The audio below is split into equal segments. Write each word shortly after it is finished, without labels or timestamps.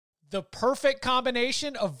The perfect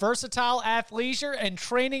combination of versatile athleisure and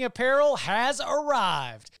training apparel has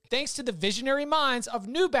arrived. Thanks to the visionary minds of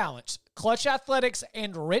New Balance, Clutch Athletics,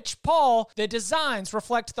 and Rich Paul, the designs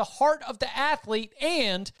reflect the heart of the athlete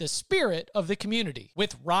and the spirit of the community.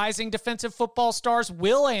 With rising defensive football stars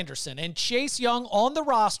Will Anderson and Chase Young on the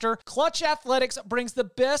roster, Clutch Athletics brings the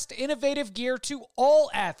best innovative gear to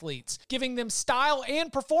all athletes, giving them style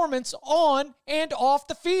and performance on and off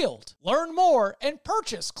the field. Learn more and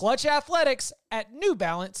purchase Clutch Athletics at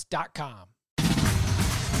newbalance.com.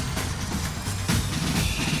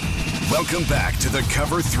 Welcome back to the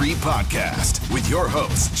Cover 3 podcast with your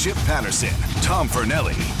hosts, Chip Patterson, Tom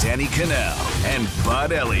Fernelli, Danny Cannell, and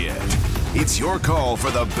Bud Elliott. It's your call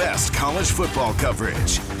for the best college football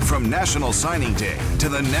coverage, from National Signing Day to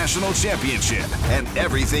the National Championship and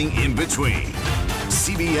everything in between.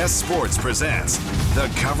 CBS Sports presents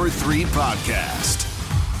the Cover 3 podcast.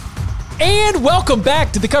 And welcome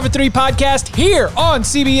back to the Cover 3 podcast here on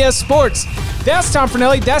CBS Sports. That's Tom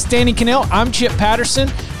Fernelli. That's Danny Cannell. I'm Chip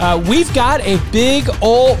Patterson. We've got a big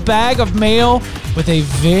old bag of mail with a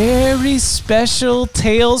very special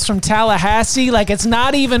Tales from Tallahassee. Like, it's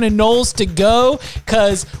not even a Knowles to go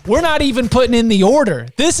because we're not even putting in the order.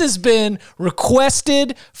 This has been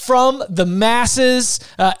requested from the masses.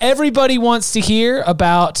 Everybody wants to hear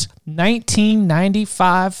about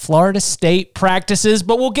 1995 Florida State practices,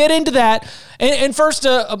 but we'll get into that. And first,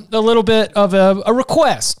 a little bit of a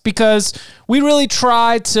request, because we really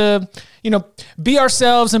try to, be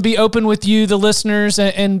ourselves and be open with you, the listeners,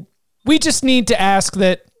 and we just need to ask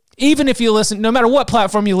that even if you listen, no matter what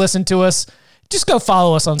platform you listen to us, just go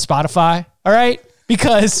follow us on Spotify, all right?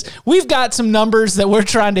 Because we've got some numbers that we're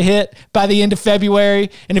trying to hit by the end of February.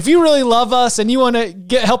 And if you really love us and you want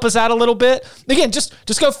to help us out a little bit, again, just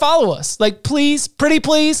go follow us. Like, please, pretty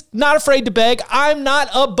please, not afraid to beg. I'm not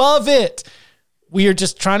above it. We are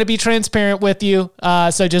just trying to be transparent with you.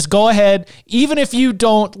 So just go ahead. Even if you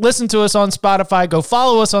don't listen to us on Spotify, go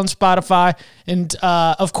follow us on Spotify. And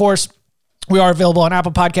of course, we are available on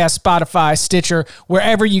Apple Podcasts, Spotify, Stitcher,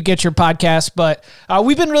 wherever you get your podcasts. But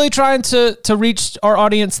we've been really trying to reach our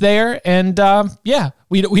audience there. And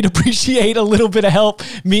we'd appreciate a little bit of help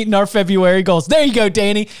meeting our February goals. There you go,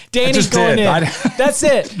 Danny. Danny's going in. That's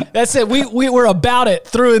it. We're about it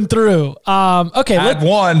through and through. Okay. Add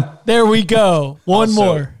one. There we go. One also,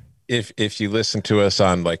 more. If you listen to us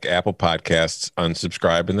on like Apple Podcasts,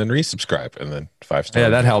 unsubscribe and then resubscribe and then 5 stars. Yeah,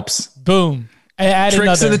 that helps. Boom.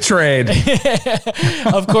 Tricks of the trade.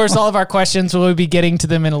 Of course, all of our questions, we'll be getting to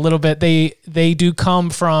them in a little bit. They do come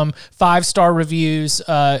from 5-star reviews.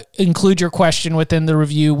 Include your question within the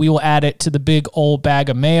review. We will add it to the big old bag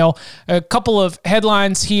of mail. A couple of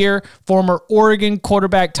headlines here. Former Oregon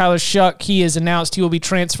quarterback Tyler Shuck, he has announced he will be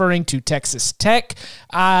transferring to Texas Tech.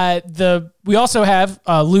 We also have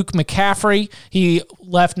Luke McCaffrey. He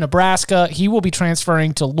left Nebraska. He will be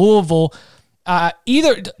transferring to Louisville.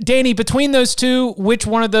 Danny, between those two, which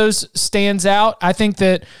one of those stands out? I think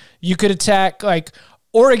that you could attack like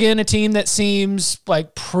Oregon, a team that seems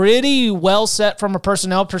like pretty well set from a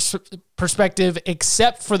personnel perspective,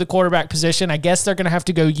 except for the quarterback position. I guess they're going to have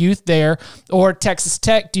to go youth there. Or Texas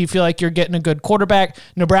Tech, do you feel like you're getting a good quarterback?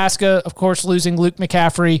 Nebraska, of course, losing Luke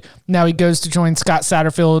McCaffrey. Now he goes to join Scott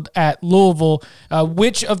Satterfield at Louisville.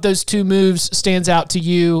 Which of those two moves stands out to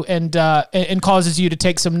you and causes you to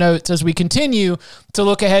take some notes as we continue to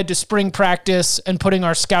look ahead to spring practice and putting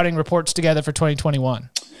our scouting reports together for 2021?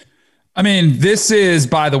 I mean, this is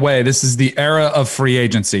the era of free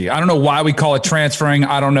agency. I don't know why we call it transferring.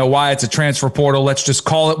 I don't know why it's a transfer portal. Let's just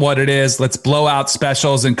call it what it is. Let's blow out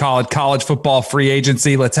specials and call it college football free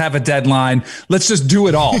agency. Let's have a deadline. Let's just do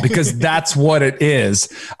it all because that's what it is.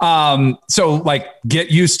 So like,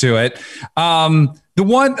 get used to it.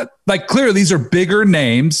 Clearly these are bigger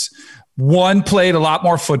names. One played a lot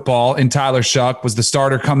more football in Tyler Shuck, was the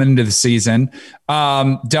starter coming into the season,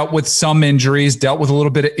 dealt with some injuries, dealt with a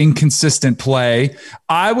little bit of inconsistent play.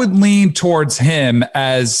 I would lean towards him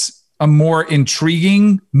as a more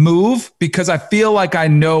intriguing move because I feel like I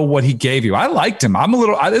know what he gave you. I liked him.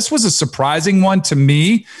 This was a surprising one to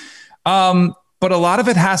me. But a lot of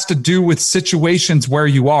it has to do with situations where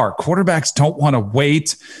you are. Quarterbacks don't want to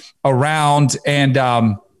wait around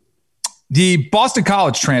and, the Boston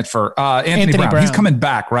College transfer, Anthony Brown, he's coming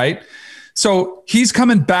back, right? So he's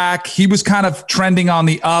coming back. He was kind of trending on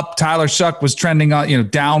the up. Tyler Shuck was trending on,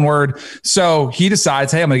 downward. So he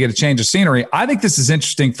decides, hey, I'm going to get a change of scenery. I think this is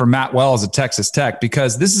interesting for Matt Wells at Texas Tech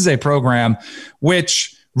because this is a program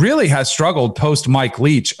which really has struggled post Mike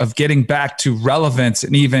Leach of getting back to relevance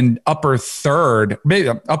and even upper third, maybe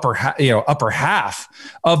upper half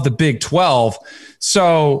of the Big 12.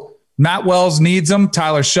 So Matt Wells needs him.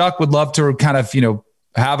 Tyler Shuck would love to kind of,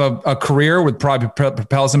 have a career, would probably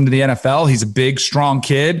propels him to the NFL. He's a big, strong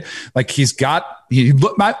kid. Like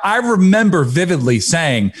I remember vividly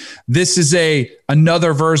saying, this is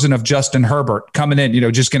another version of Justin Herbert coming in,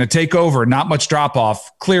 just going to take over, not much drop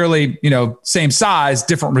off. Clearly, same size,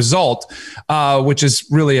 different result, which is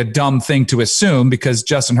really a dumb thing to assume because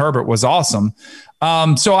Justin Herbert was awesome.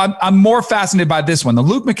 So I'm more fascinated by this one. The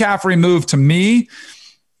Luke McCaffrey move, to me,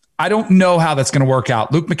 I don't know how that's going to work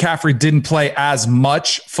out. Luke McCaffrey didn't play as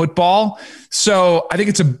much football. So I think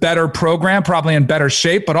it's a better program, probably in better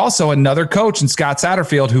shape, but also another coach in Scott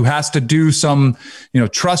Satterfield who has to do some,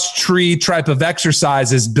 trust tree type of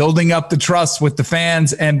exercises, building up the trust with the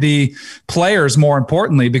fans and the players, more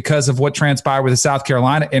importantly, because of what transpired with the South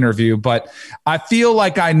Carolina interview. But I feel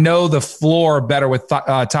like I know the floor better with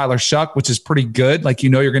Tyler Shuck, which is pretty good. Like,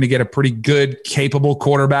 you're going to get a pretty good, capable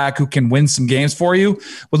quarterback who can win some games for you.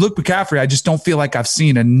 With Luke McCaffrey, I just don't feel like I've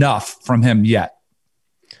seen enough from him yet.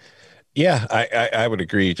 Yeah, I would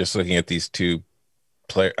agree. Just looking at these two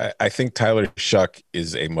players, I think Tyler Shuck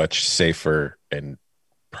is a much safer and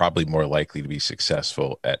probably more likely to be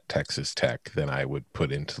successful at Texas Tech than I would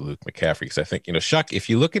put into Luke McCaffrey. Because I think, Shuck, if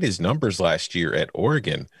you look at his numbers last year at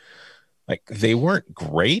Oregon, like, they weren't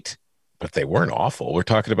great, but they weren't awful. We're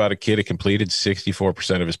talking about a kid who completed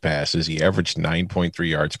 64% of his passes. He averaged 9.3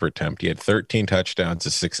 yards per attempt. He had 13 touchdowns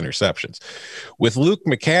and 6 interceptions. With Luke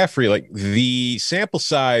McCaffrey, like, the sample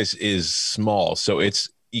size is small, so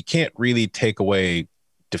you can't really take away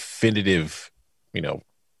definitive,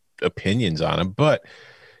 opinions on him. But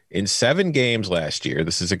in 7 games last year,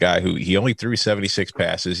 this is a guy who he only threw 76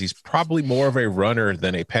 passes. He's probably more of a runner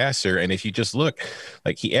than a passer. And if you just look,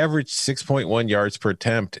 like, he averaged 6.1 yards per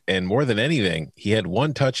attempt. And more than anything, he had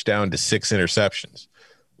 1 touchdown to 6 interceptions.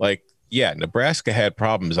 Like, yeah, Nebraska had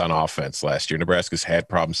problems on offense last year. Nebraska's had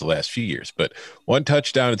problems the last few years. But 1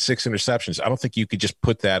 touchdown and 6 interceptions, I don't think you could just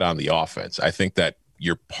put that on the offense. I think that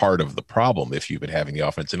you're part of the problem if you've been having the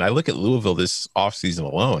offense. And I look at Louisville this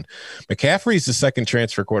offseason alone. McCaffrey is the second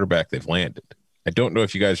transfer quarterback they've landed. I don't know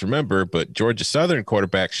if you guys remember, but Georgia Southern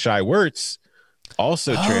quarterback Shai Werts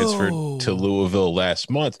also transferred to Louisville last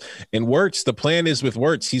month. And Werts, the plan is with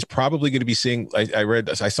Werts, he's probably going to be seeing,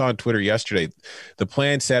 I saw on Twitter yesterday, the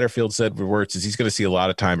plan Satterfield said for Werts is he's going to see a lot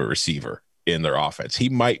of time at receiver in their offense. He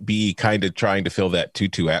might be kind of trying to fill that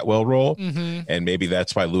Tutu Atwell role. Mm-hmm. And maybe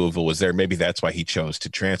that's why Louisville was there. Maybe that's why he chose to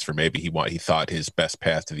transfer. Maybe he thought his best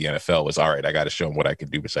path to the NFL was, all right, I got to show him what I can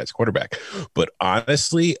do besides quarterback. But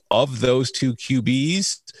honestly, of those 2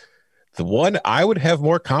 QBs, the one I would have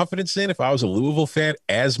more confidence in if I was a Louisville fan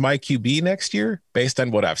as my QB next year, based on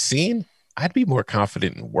what I've seen, I'd be more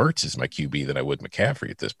confident in Werts as my QB than I would McCaffrey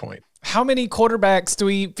at this point. How many quarterbacks do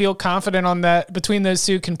we feel confident on that between those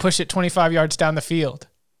two can push it 25 yards down the field?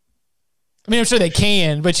 I mean, I'm sure they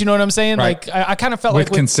can, but you know what I'm saying? Right. Like, I kind of felt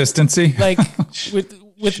with consistency, like with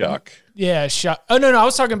Shuck. Yeah, Shuck. Oh, no, I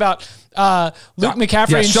was talking about Luke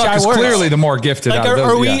McCaffrey and Shuck Shai is Werts. Clearly the more gifted. Like, out of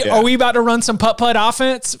those, are we about to run some putt-putt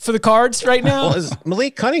offense for the Cards right now? Well, is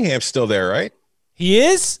Malik Cunningham's still there, right? He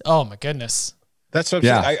is? Oh, my goodness. That's what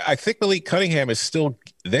I'm saying. I think Malik Cunningham is still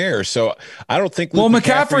there, so I don't think Luke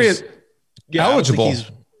McCaffrey is eligible.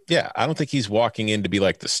 I don't think he's walking in to be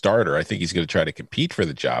like the starter. I think he's going to try to compete for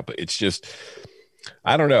the job, but it's just,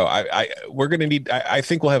 I don't know. We're going to need, I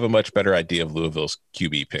think we'll have a much better idea of Louisville's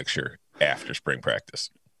QB picture after spring practice.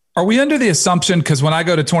 Are we under the assumption, because when I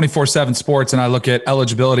go to 24/7 Sports and I look at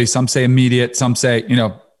eligibility, some say immediate, some say,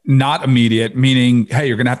 not immediate, meaning, hey,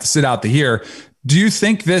 you're going to have to sit out the year. Do you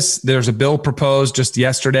think there's a bill proposed just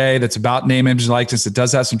yesterday that's about name, image, and likeness that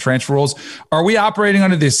does have some transfer rules? Are we operating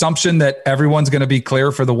under the assumption that everyone's going to be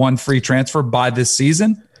clear for the 1 free transfer by this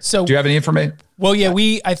season? So do you have any information? Well, yeah,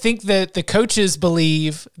 I think that the coaches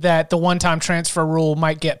believe that the one-time transfer rule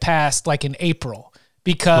might get passed like in April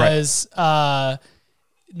because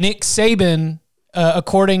Nick Saban,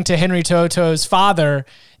 according to Henry To'oTo'o's father,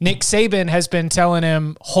 Nick Saban has been telling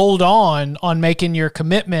him, hold on making your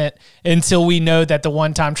commitment until we know that the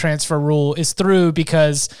one-time transfer rule is through,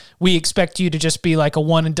 because we expect you to just be like a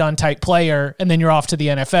one-and-done type player, and then you're off to the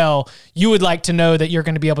NFL. You would like to know that you're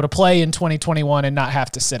going to be able to play in 2021 and not have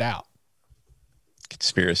to sit out.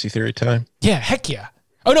 Conspiracy theory time? Yeah, heck yeah.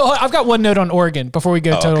 Oh, no, I've got one note on Oregon before we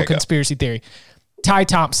go conspiracy theory. Ty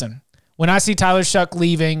Thompson. When I see Tyler Shuck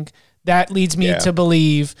leaving, that leads me to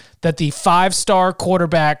believe that the 5-star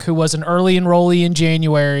quarterback who was an early enrollee in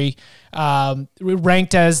January,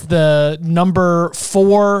 ranked as the number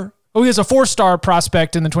 4 Oh, he was a 4-star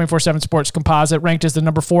prospect in the 24/7 Sports composite, ranked as the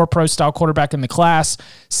number 4 pro-style quarterback in the class,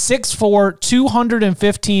 6'4",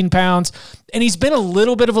 215 pounds. And he's been a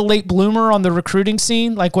little bit of a late bloomer on the recruiting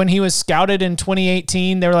scene. Like when he was scouted in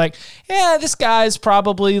 2018, they were like, yeah, this guy's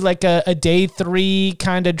probably like a day 3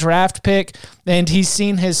 kind of draft pick. And he's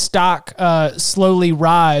seen his stock slowly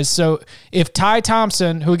rise. So if Ty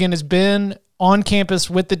Thompson, who again has been on campus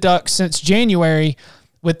with the Ducks since January,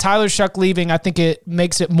 with Tyler Shuck leaving, I think it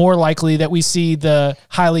makes it more likely that we see the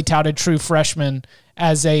highly touted true freshman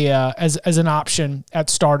as an option at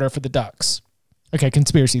starter for the Ducks. Okay,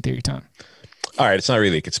 conspiracy theory time. All right, it's not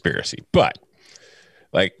really a conspiracy, but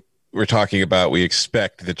like we're talking about, we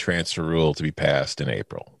expect the transfer rule to be passed in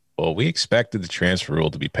April. Well, we expected the transfer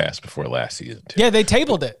rule to be passed before last season, too. Yeah, they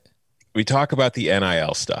tabled it. We talk about the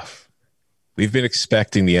NIL stuff. We've been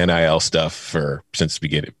expecting the NIL stuff since the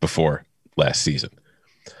beginning, before last season.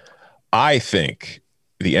 I think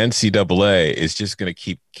the NCAA is just going to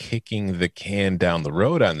keep kicking the can down the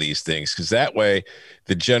road on these things, because that way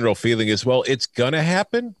the general feeling is, well, it's going to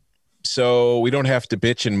happen, so we don't have to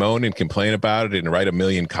bitch and moan and complain about it and write a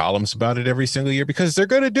million columns about it every single year, because they're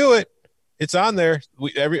going to do it. It's on there.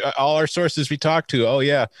 All our sources we talk to, oh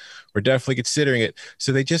yeah, we're definitely considering it.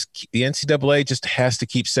 So the NCAA just has to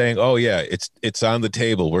keep saying, oh yeah, it's on the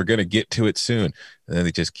table. We're going to get to it soon. And then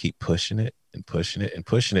they just keep pushing it and pushing it and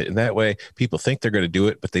pushing it. And that way people think they're going to do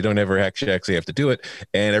it, but they don't ever actually have to do it.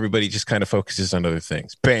 And everybody just kind of focuses on other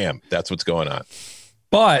things. Bam. That's what's going on.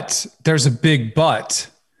 But there's a big but.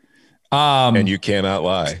 And you cannot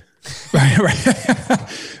lie. Right.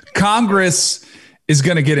 Congress is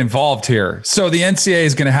going to get involved here. So the NCAA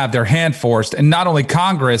is going to have their hand forced, and not only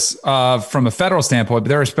Congress from a federal standpoint, but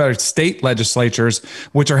there are state legislatures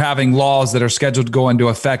which are having laws that are scheduled to go into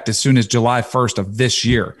effect as soon as July 1st of this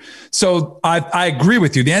year. So I agree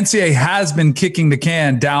with you. The NCAA has been kicking the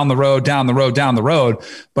can down the road,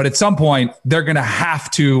 but at some point they're going to have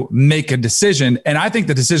to make a decision. And I think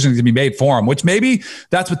the decision is going to be made for them, which maybe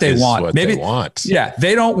that's what they want. Maybe they want. Yeah.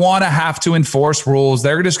 They don't want to have to enforce rules.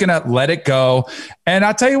 They're just going to let it go. And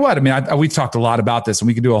I'll tell you what, I mean, we've talked a lot about this and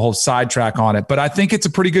we can do a whole sidetrack on it, but I think it's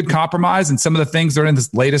a pretty good compromise. And some of the things that are in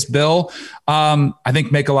this latest bill, I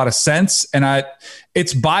think make a lot of sense. And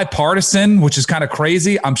it's bipartisan, which is kind of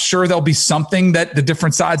crazy. I'm sure there'll be something that the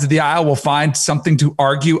different sides of the aisle will find something to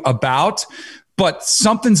argue about, but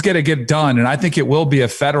something's going to get done. And I think it will be a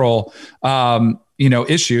federal,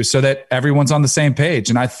 issue so that everyone's on the same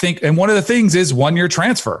page. And one of the things is 1-year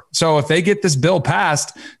transfer. So if they get this bill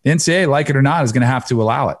passed, the NCAA, like it or not, is going to have to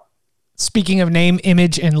allow it. Speaking of name,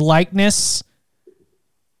 image, and likeness,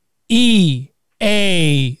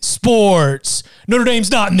 EA Sports. Notre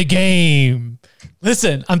Dame's not in the game.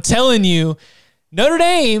 Listen, I'm telling you, Notre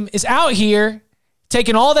Dame is out here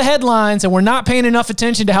taking all the headlines, and we're not paying enough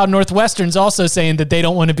attention to how Northwestern's also saying that they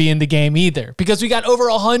don't want to be in the game either, because we got over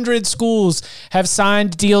 100 schools have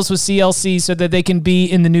signed deals with CLC so that they can be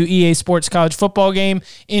in the new EA Sports college football game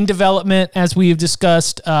in development. As we have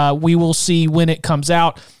discussed, we will see when it comes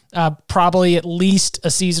out, probably at least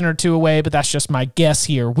a season or two away, but that's just my guess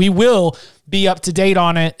here. We will be up to date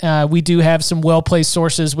on it. We do have some well-placed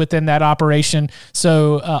sources within that operation.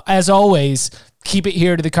 So as always, keep it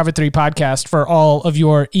here to the Cover 3 podcast for all of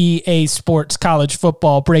your EA Sports college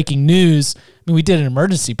football breaking news. I mean, we did an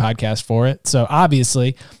emergency podcast for it, so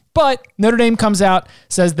obviously. But Notre Dame comes out,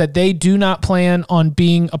 says that they do not plan on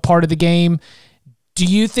being a part of the game. Do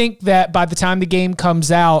you think that by the time the game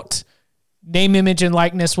comes out, name, image, and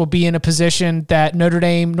likeness will be in a position that Notre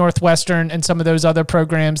Dame, Northwestern, and some of those other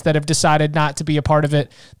programs that have decided not to be a part of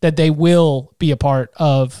it, that they will be a part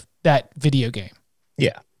of that video game?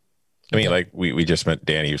 Yeah. I mean, like we just met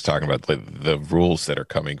Danny was talking about the rules that are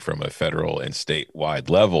coming from a federal and statewide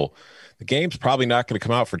level. The game's probably not going to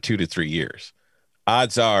come out for 2 to 3 years.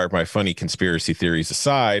 Odds are, my funny conspiracy theories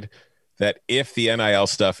aside, that if the NIL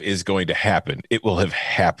stuff is going to happen, it will have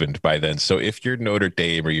happened by then. So if you're Notre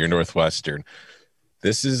Dame or you're Northwestern,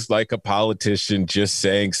 this is like a politician just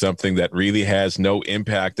saying something that really has no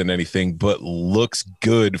impact on anything, but looks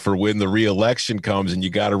good for when the re-election comes and you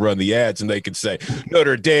got to run the ads, and they can say,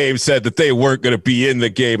 Notre Dame said that they weren't going to be in the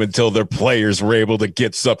game until their players were able to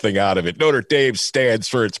get something out of it. Notre Dame stands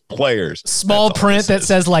for its players. Small print that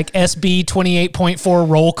says like SB 28.4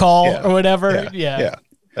 roll call or whatever. Yeah.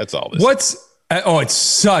 That's all this.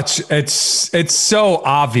 It's so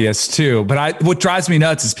obvious too. But what drives me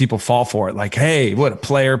nuts is people fall for it. Like, hey, what a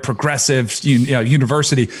player, progressive,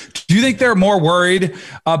 university. Do you think they're more worried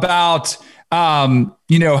about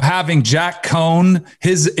Having Jack Cohn,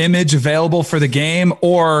 his image available for the game,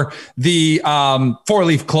 or the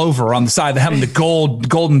 4-leaf clover on the side, having the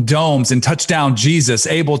golden domes and touchdown Jesus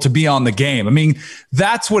able to be on the game. I mean,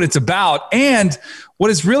 that's what it's about. And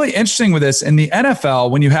what is really interesting with this in the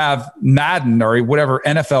NFL, when you have Madden or whatever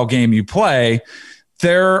NFL game you play,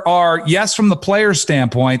 there are, yes, from the player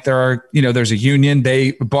standpoint, there's a union,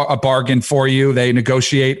 they bargain for you, they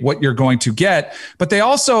negotiate what you're going to get, but they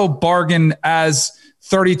also bargain as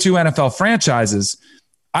 32 NFL franchises.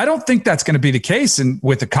 I don't think that's going to be the case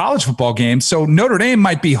with the college football game. So Notre Dame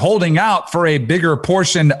might be holding out for a bigger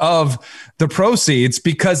portion of the proceeds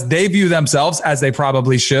because they view themselves, as they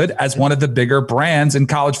probably should, as one of the bigger brands in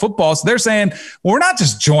college football. So they're saying, well, we're not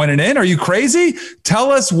just joining in. Are you crazy?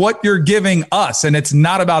 Tell us what you're giving us. And it's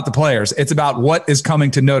not about the players. It's about what is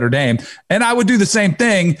coming to Notre Dame. And I would do the same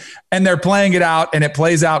thing. And they're playing it out, and it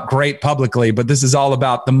plays out great publicly. But this is all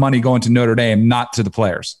about the money going to Notre Dame, not to the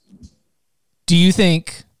players. Do you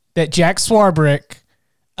think that Jack Swarbrick,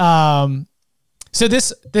 so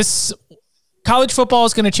this college football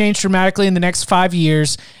is going to change dramatically in the next 5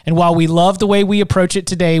 years, and while we love the way we approach it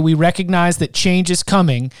today, we recognize that change is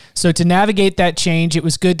coming. So to navigate that change, it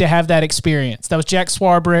was good to have that experience. That was Jack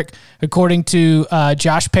Swarbrick, according to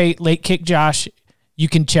Josh Pate, Late Kick Josh. You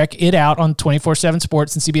can check it out on 24/7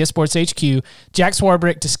 Sports and CBS Sports HQ. Jack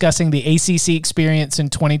Swarbrick discussing the ACC experience in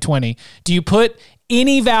 2020. Do you put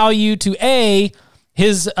any value to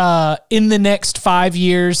his in the next 5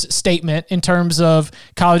 years statement in terms of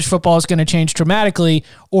college football is going to change dramatically,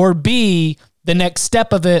 or B, the next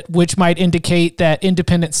step of it, which might indicate that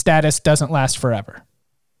independent status doesn't last forever?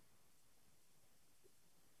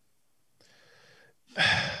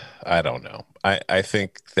 I don't know. I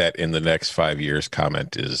think that in the next 5 years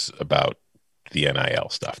comment is about the NIL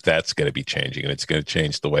stuff. That's going to be changing, and it's going to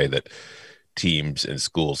change the way that teams and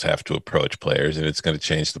schools have to approach players, and it's going to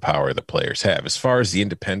change the power that players have. As far as the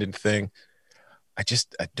independent thing, I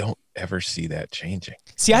don't ever see that changing.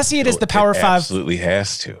 See, I see it as the Power Five. Absolutely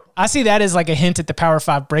has to. I see that as like a hint at the Power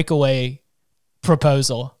Five breakaway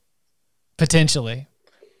proposal, potentially.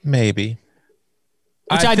 Maybe.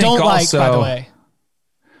 Which I don't like, by the way.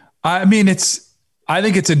 I mean, I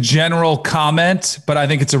think it's a general comment, but I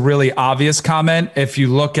think it's a really obvious comment. If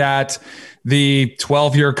you look at the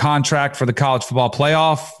 12-year contract for the college football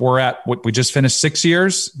playoff, we're at what we just finished 6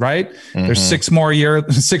 years, right? Mm-hmm. There's 6 more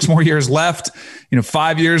years left.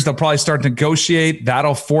 5 years, they'll probably start to negotiate.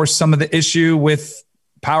 That'll force some of the issue with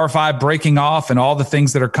Power Five breaking off and all the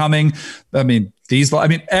things that are coming. I mean,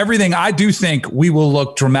 everything. I do think we will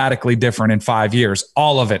look dramatically different in 5 years,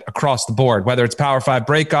 all of it across the board, whether it's Power Five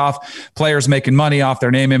break off, players making money off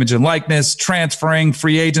their name, image, and likeness, transferring,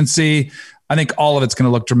 free agency. I think all of it's going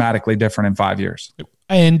to look dramatically different in 5 years.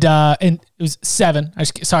 And it was 7.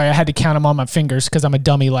 I had to count them on my fingers because I'm a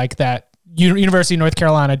dummy like that. University of North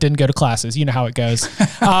Carolina, didn't go to classes. You know how it goes.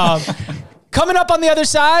 Coming up on the other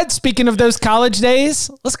side, speaking of those college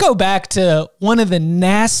days, let's go back to one of the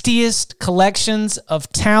nastiest collections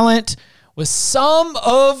of talent with some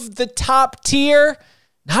of the top tier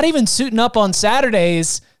not even suiting up on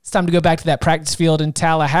Saturdays. It's time to go back to that practice field in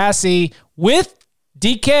Tallahassee with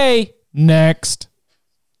DK next.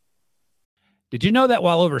 Did you know that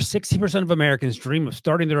while over 60% of Americans dream of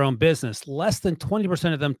starting their own business, less than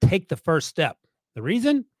 20% of them take the first step? The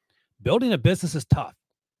reason? Building a business is tough.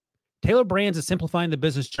 Taylor Brands is simplifying the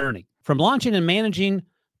business journey. From launching and managing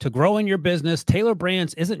to growing your business, Taylor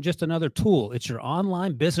Brands isn't just another tool. It's your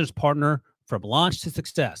online business partner from launch to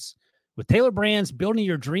success. With Taylor Brands, building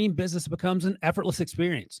your dream business becomes an effortless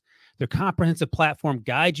experience. Their comprehensive platform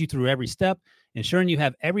guides you through every step, ensuring you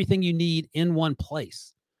have everything you need in one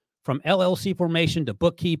place. From LLC formation to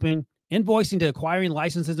bookkeeping, invoicing to acquiring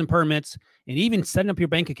licenses and permits, and even setting up your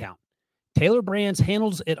bank account, Taylor Brands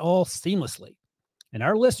handles it all seamlessly. And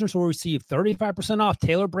our listeners will receive 35% off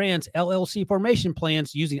Taylor Brands LLC formation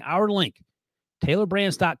plans using our link,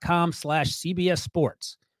 taylorbrands.com/CBS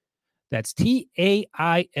Sports. That's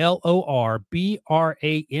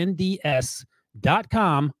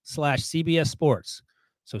TAILORBRANDS.com/CBS Sports.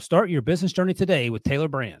 So start your business journey today with Taylor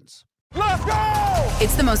Brands. Let's go!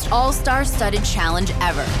 It's the most all-star studded challenge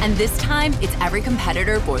ever. And this time, it's every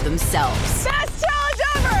competitor for themselves. Best challenge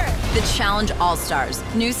ever! The Challenge All-Stars.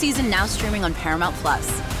 New season now streaming on Paramount+.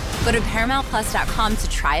 Go to ParamountPlus.com to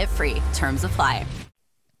try it free. Terms apply.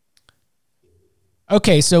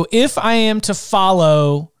 Okay, so if I am to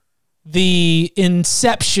follow the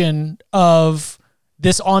inception of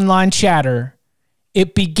this online chatter,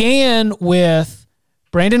 it began with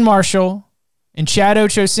Brandon Marshall and Chad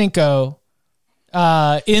Ochocinco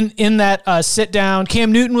in that sit down.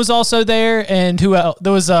 Cam Newton was also there, and who else?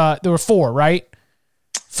 There were 4, right?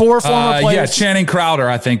 4 former players. Yeah, Channing Crowder,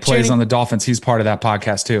 I think, plays on the Dolphins. He's part of that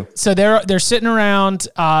podcast too. So they're sitting around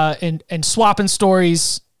and swapping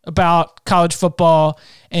stories about college football,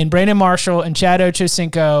 and Brandon Marshall and Chad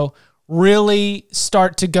Ochocinco really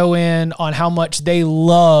start to go in on how much they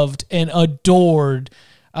loved and adored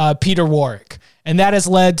Peter Warrick. And that has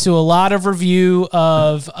led to a lot of review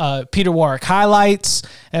of Peter Warrick highlights,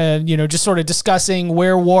 and just sort of discussing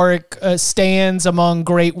where Warrick stands among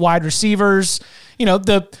great wide receivers.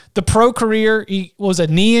 The pro career, he was a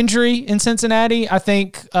knee injury in Cincinnati, I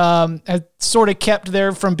think, has sort of kept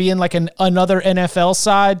there from being like another NFL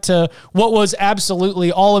side to what was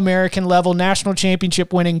absolutely all-American level, national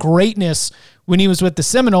championship winning greatness when he was with the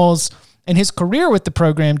Seminoles. And his career with the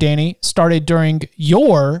program, Danny, started during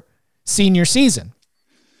your senior season.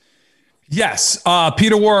 Yes.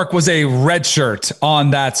 Peter Warrick was a redshirt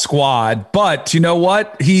on that squad, but you know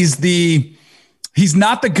what? He's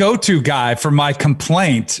not the go-to guy for my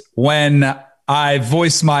complaint when I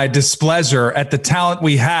voiced my displeasure at the talent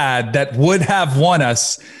we had that would have won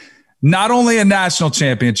us not only a national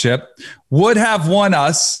championship, would have won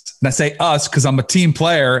us, and I say us because I'm a team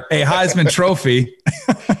player, a Heisman Trophy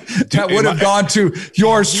that would have gone to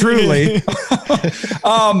yours truly.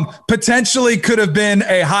 Potentially could have been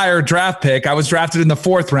a higher draft pick. I was drafted in the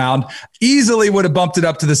 4th round. Easily would have bumped it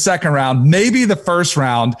up to the 2nd round, maybe the 1st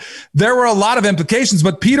round. There were a lot of implications,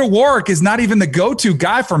 but Peter Warrick is not even the go-to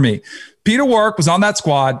guy for me. Peter Warrick was on that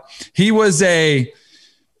squad. He was a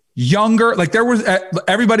younger,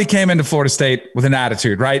 everybody came into Florida State with an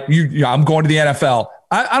attitude, right? I'm going to the NFL.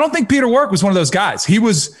 I don't think Peter Warrick was one of those guys. He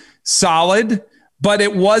was solid, but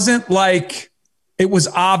it wasn't like it was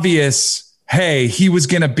obvious, hey, he was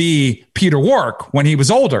going to be Peter Warrick when he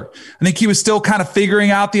was older. I think he was still kind of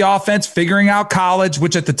figuring out the offense, figuring out college,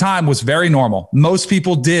 which at the time was very normal. Most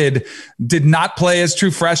people did not play as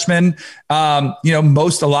true freshmen. A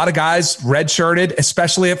lot of guys redshirted,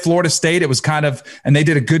 especially at Florida State. It was and they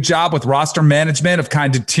did a good job with roster management of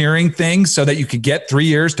kind of tiering things so that you could get 3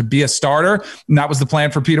 years to be a starter. And that was the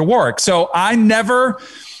plan for Peter Warrick. So I never,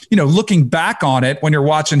 looking back on it, when you're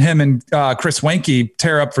watching him and Chris Weinke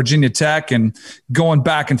tear up Virginia Tech and going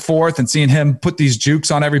back and forth and seeing him put these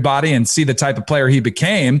jukes on everybody and see the type of player he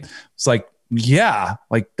became, it's like, yeah,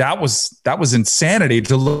 like that was insanity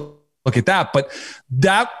to look at that. But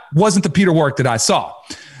that wasn't the Peter Warrick that I saw.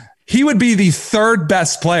 He would be the 3rd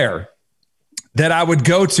best player that I would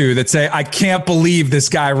go to that say, I can't believe this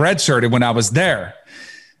guy redshirted when I was there.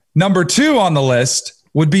 Number 2 on the list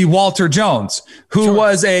would be Walter Jones, who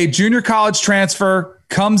was a junior college transfer,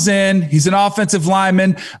 comes in. He's an offensive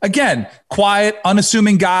lineman. Again, quiet,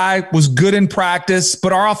 unassuming guy, was good in practice,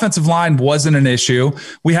 but our offensive line wasn't an issue.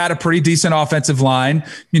 We had a pretty decent offensive line,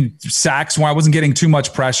 sacks where I wasn't getting too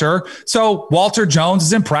much pressure. So Walter Jones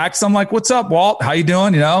is in practice. I'm like, what's up, Walt? How you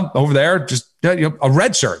doing? Over there, just a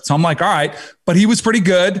red shirt. So I'm like, all right, but he was pretty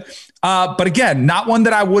good. But again, not one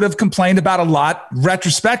that I would have complained about a lot.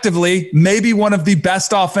 Retrospectively, maybe one of the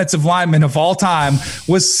best offensive linemen of all time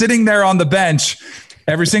was sitting there on the bench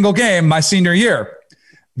every single game my senior year.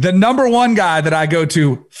 The number 1 guy that I go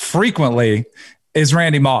to frequently is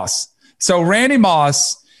Randy Moss. So Randy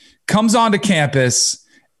Moss comes onto campus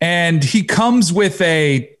and he comes with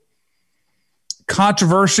a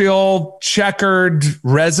controversial, checkered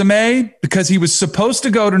resume because he was supposed to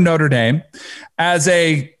go to Notre Dame as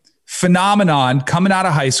a phenomenon coming out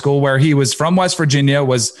of high school, where he was from West Virginia,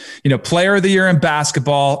 was, player of the year in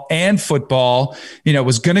basketball and football,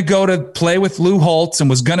 was going to go to play with Lou Holtz and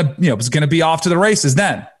was going to be off to the races.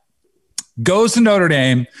 Then goes to Notre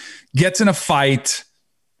Dame, gets in a fight,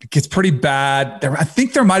 gets pretty bad. I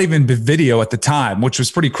think there might even be video at the time, which was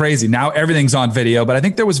pretty crazy. Now everything's on video, but I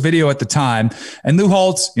think there was video at the time. And Lou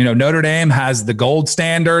Holtz, Notre Dame has the gold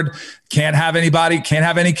standard, can't have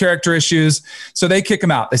any character issues. So they kick him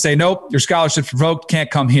out. They say, nope, your scholarship's revoked, can't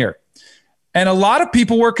come here. And a lot of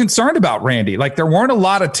people were concerned about Randy. Like, there weren't a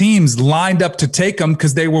lot of teams lined up to take him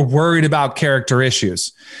because they were worried about character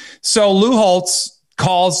issues. So Lou Holtz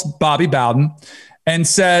calls Bobby Bowden and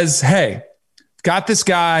says, hey, got this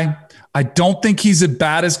guy. I don't think he's as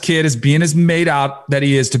bad as kid as being as made out that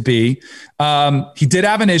he is to be. He did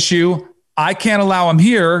have an issue. I can't allow him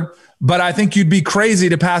here, but I think you'd be crazy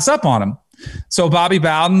to pass up on him. So Bobby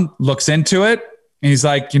Bowden looks into it and he's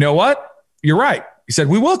like, you know what? You're right. He said,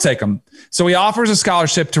 we will take him. So he offers a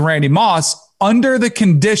scholarship to Randy Moss under the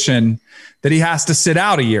condition that he has to sit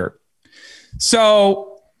out a year.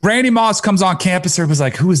 So Randy Moss comes on campus. Everybody's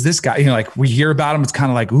like, who is this guy? Like we hear about him. It's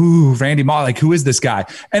kind of like, ooh, Randy Moss. Like, who is this guy?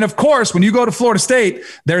 And of course, when you go to Florida State,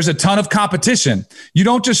 there's a ton of competition. You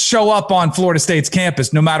don't just show up on Florida State's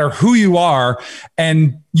campus, no matter who you are,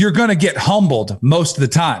 and you're going to get humbled most of the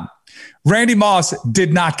time. Randy Moss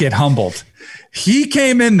did not get humbled. He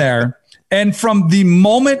came in there, and from the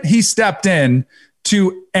moment he stepped in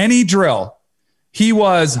to any drill, he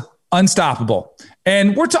was unstoppable.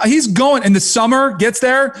 And he's going in the summer, gets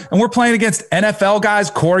there, and we're playing against NFL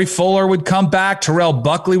guys. Corey Fuller would come back. Terrell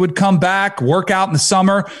Buckley would come back, work out in the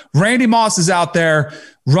summer. Randy Moss is out there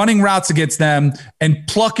running routes against them and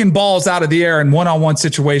plucking balls out of the air in one-on-one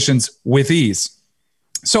situations with ease.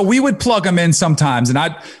 So we would plug him in sometimes, and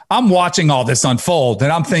I'm watching all this unfold,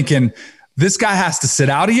 and I'm thinking, this guy has to sit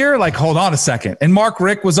out a year? Like, hold on a second. And Mark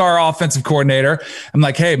Richt was our offensive coordinator. I'm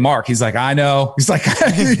like, hey, Mark. He's like, I know. He's like,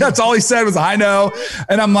 that's all he said was, I know.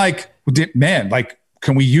 And I'm like, man, like,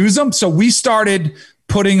 can we use him? So we started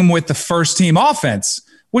putting him with the first team offense,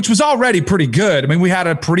 which was already pretty good. I mean, we had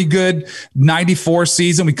a pretty good 94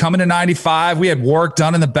 season. We come into 95. We had work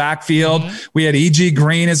done in the backfield. Mm-hmm. We had E.G.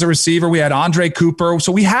 Green as a receiver. We had Andre Cooper.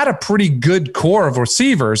 So we had a pretty good core of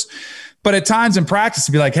receivers. But at times in practice,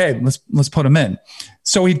 to be like, hey, let's put him in.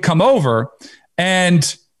 So he'd come over,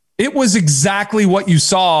 and it was exactly what you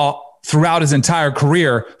saw throughout his entire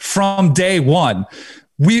career from day one.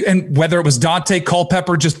 And whether it was Dante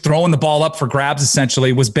Culpepper just throwing the ball up for grabs,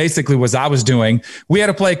 essentially, was basically what I was doing. We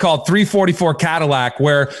had a play called 344 Cadillac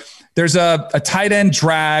where there's a tight end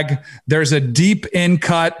drag, there's a deep in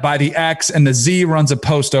cut by the X, and the Z runs a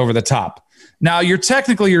post over the top. Now, you're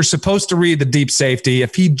supposed to read the deep safety.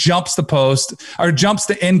 If he jumps the post or jumps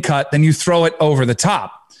the in cut, then you throw it over the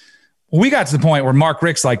top. We got to the point where Mark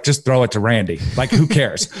Richt's like, just throw it to Randy. Like, who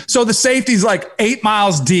cares? So the safety's like 8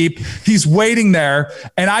 miles deep. He's waiting there,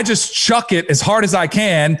 and I just chuck it as hard as I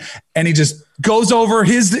can, and he just goes over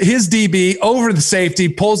his DB, over the safety,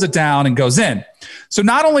 pulls it down, and goes in. So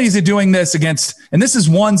not only is he doing this against, and this is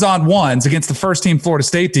ones-on-ones against the first team Florida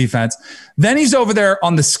State defense, then he's over there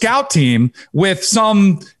on the scout team with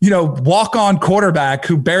some, walk-on quarterback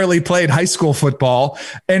who barely played high school football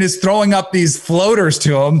and is throwing up these floaters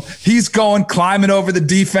to him. He's climbing over the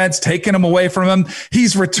defense, taking them away from him.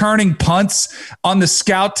 He's returning punts on the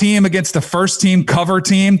scout team against the first team cover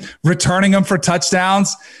team, returning them for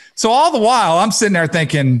touchdowns. So all the while I'm sitting there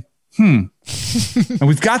thinking, and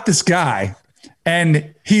we've got this guy,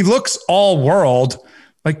 and he looks all world.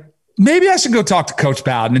 Like, maybe I should go talk to Coach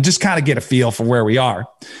Bowden and just kind of get a feel for where we are.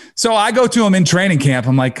 So I go to him in training camp.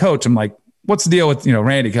 I'm like, Coach, what's the deal with,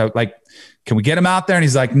 Randy? Like, can we get him out there? And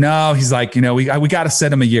he's like, no. He's like, we got to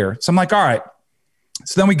set him a year. So I'm like, all right.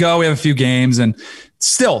 So then we have a few games, and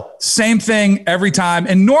still same thing every time.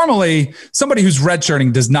 And normally somebody who's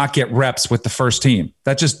redshirting does not get reps with the first team.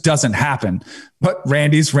 That just doesn't happen. But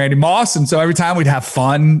Randy's Randy Moss. And so every time we'd have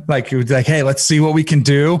fun, like it would be like, hey, let's see what we can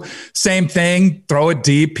do. Same thing, throw it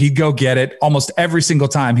deep. He'd go get it. Almost every single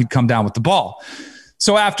time he'd come down with the ball.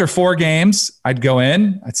 So after 4 games, I'd go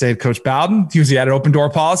in, I'd say to Coach Bowden, he usually had an open door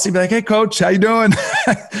policy, be like, hey, Coach, how you doing?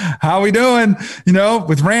 How we doing?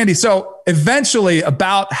 With Randy. So eventually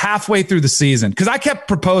about halfway through the season, because I kept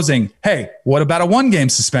proposing, hey, what about a 1-game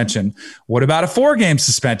suspension? What about a 4-game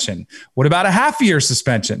suspension? What about a half-year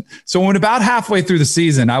suspension? So when about halfway through the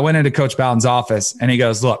season, I went into Coach Bowden's office, and he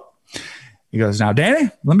goes, look, now, Danny,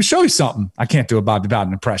 let me show you something. I can't do a Bobby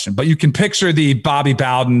Bowden impression, but you can picture the Bobby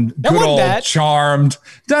Bowden, good old bad. Charmed.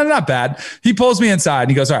 No, not bad. He pulls me inside,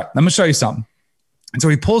 and he goes, all right, I'm going to show you something. And so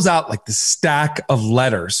he pulls out like the stack of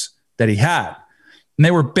letters that he had. And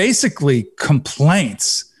they were basically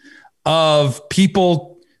complaints of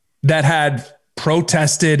people that had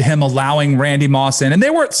protested him allowing Randy Moss in. And they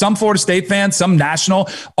were some Florida State fans, some national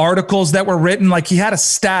articles that were written. Like, he had a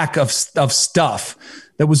stack of stuff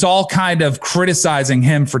that was all kind of criticizing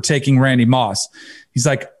him for taking Randy Moss. He's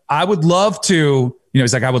like, I would love to,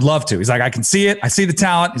 he's like, I would love to. He's like, I can see it. I see the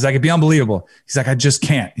talent. He's like, it'd be unbelievable. He's like, I just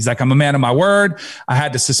can't. He's like, I'm a man of my word. I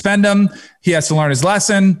had to suspend him. He has to learn his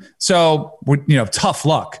lesson. So, tough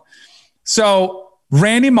luck. So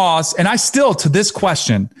Randy Moss, and I still, to this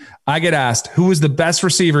question, I get asked, who was the best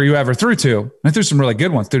receiver you ever threw to? And I threw some really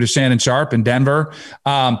good ones. Threw to Shannon Sharp in Denver.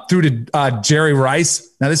 Threw to Jerry Rice.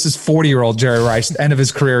 Now, this is 40-year-old Jerry Rice. At the end of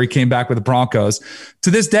his career, he came back with the Broncos.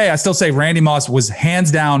 To this day, I still say Randy Moss was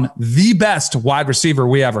hands down the best wide receiver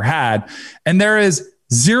we ever had. And there is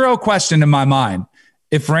zero question in my mind.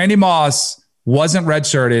 If Randy Moss wasn't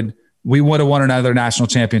redshirted, we would have won another national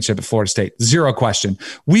championship at Florida State. Zero question.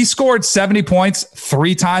 We scored 70 points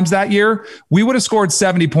 3 times that year. We would have scored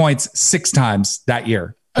 70 points 6 times that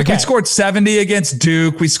year. Like we scored 70 against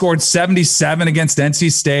Duke. We scored 77 against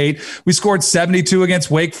NC State. We scored 72 against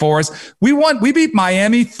Wake Forest. We beat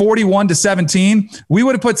Miami 41-17. We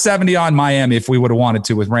would have put 70 on Miami if we would have wanted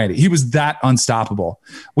to with Randy. He was that unstoppable.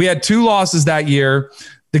 We had 2 losses that year.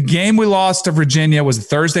 The game we lost to Virginia was a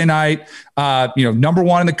Thursday night, number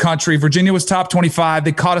 1 in the country. Virginia was top 25.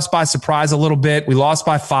 They caught us by surprise a little bit. We lost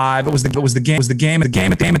by 5. It was the game. At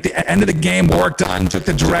the end of the game, Warwick Dunn took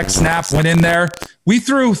the direct snap, went in there. We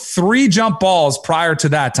threw 3 jump balls prior to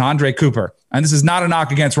that to Andre Cooper. And this is not a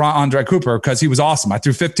knock against Andre Cooper because he was awesome. I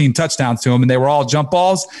threw 15 touchdowns to him and they were all jump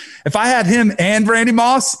balls. If I had him and Randy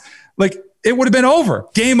Moss, it would have been over.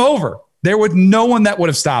 Game over. There was no one that would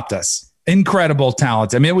have stopped us. Incredible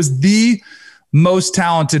talent. I mean, it was the most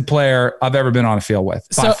talented player I've ever been on a field with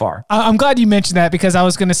by far. I'm glad you mentioned that because I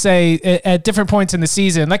was going to say at different points in the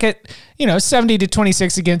season, like at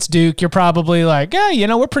 70-26 against Duke, you're probably like,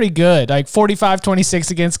 yeah, we're pretty good. Like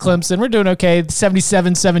 45-26 against Clemson, we're doing okay.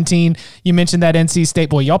 77-17, you mentioned that NC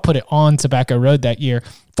State. Boy, y'all put it on Tobacco Road that year.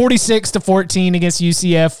 46-14 against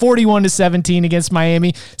UCF, 41-17 against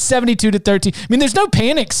Miami, 72-13. I mean, there's no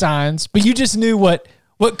panic signs, but you just knew what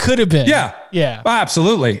could have been. Yeah.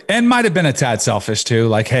 Absolutely. And might have been a tad selfish too.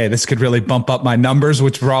 Like, hey, this could really bump up my numbers,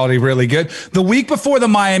 which were already really good. The week before the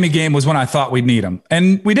Miami game was when I thought we'd need them.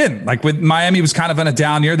 And we didn't. Like with Miami was kind of in a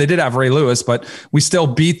down year. They did have Ray Lewis, but we still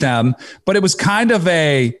beat them. But it was kind of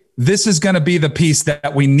this is going to be the piece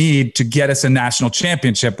that we need to get us a national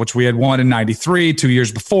championship, which we had won in 93, 2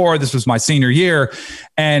 years before. This was my senior year.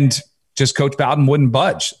 And just Coach Bowden wouldn't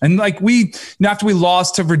budge. And after we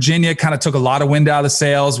lost to Virginia, kind of took a lot of wind out of the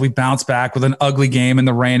sails. We bounced back with an ugly game in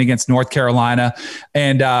the rain against North Carolina.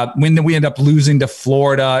 And when we end up losing to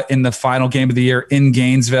Florida in the final game of the year in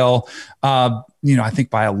Gainesville, I think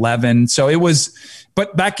by 11. So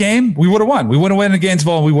but that game we would have won. We would have won in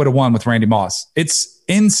Gainesville and we would have won with Randy Moss. It's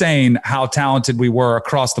insane how talented we were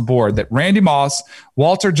across the board that Randy Moss,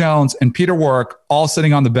 Walter Jones, and Peter Warwick all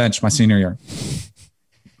sitting on the bench my senior year.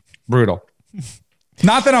 Brutal.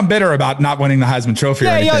 Not that I'm bitter about not winning the Heisman Trophy or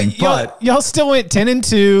anything, but y'all still went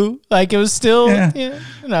 10-2. Like it was still, But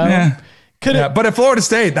at Florida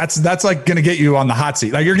State, that's like going to get you on the hot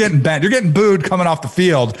seat. Like you're getting bent, you're getting booed coming off the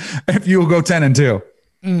field if you go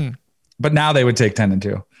 10-2. But now they would take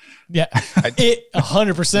 10-2. Yeah,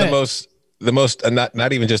 100%. The most,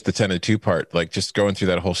 not even just the 10-2 part, like just going through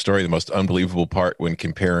that whole story, the most unbelievable part when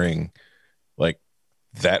comparing like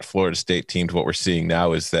that Florida State team to what we're seeing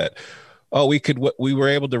now is that, we were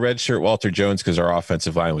able to redshirt Walter Jones because our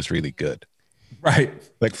offensive line was really good. Right.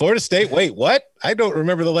 Like Florida State, wait, what? I don't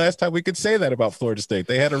remember the last time we could say that about Florida State.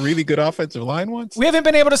 They had a really good offensive line once. We haven't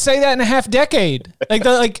been able to say that in a half decade.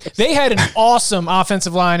 They had an awesome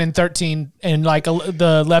offensive line in 13 and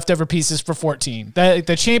the leftover pieces for 14.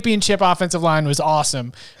 The championship offensive line was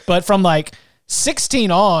awesome. But from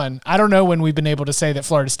 16 on, I don't know when we've been able to say that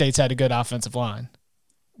Florida State's had a good offensive line.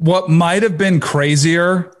 What might have been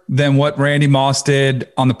crazier than what Randy Moss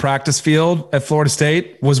did on the practice field at Florida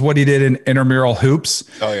State was what he did in intramural hoops.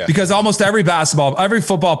 Oh, yeah. Because almost every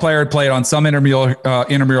football player had played on some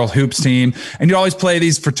intramural hoops team. And you always play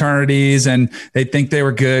these fraternities and they'd think they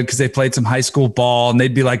were good because they played some high school ball and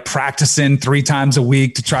they'd be practicing 3 times a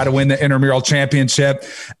week to try to win the intramural championship.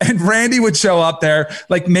 And Randy would show up there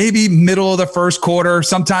maybe middle of the first quarter,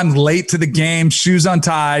 sometimes late to the game, shoes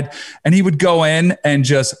untied, and he would go in and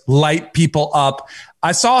just light people up.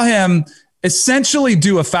 I saw him essentially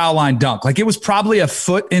do a foul line dunk. It was probably a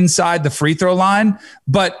foot inside the free throw line,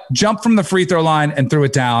 but jumped from the free throw line and threw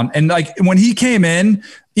it down. And when he came in,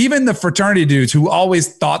 even the fraternity dudes who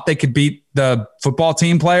always thought they could beat the football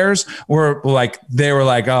team players were oh,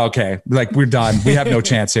 okay. We're done. We have no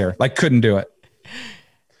chance here. Couldn't do it.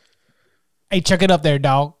 Hey, check it up there,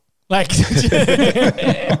 dog. All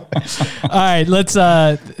right, let's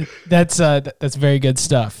that's very good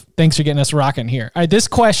stuff. Thanks for getting us rocking here. All right, this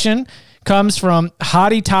question comes from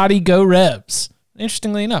Hottie Toddy Go Rebs.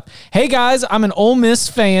 Interestingly enough. Hey guys, I'm an Ole Miss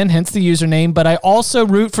fan, hence the username, but I also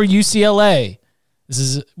root for UCLA.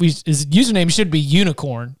 His username should be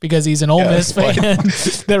Unicorn because he's an Ole Miss fan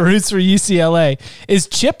that roots for UCLA. Is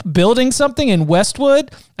Chip building something in Westwood?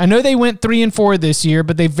 I know they went 3-4 this year,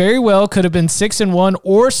 but they very well could have been 6-1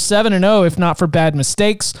 or 7-0 if not for bad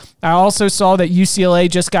mistakes. I also saw that UCLA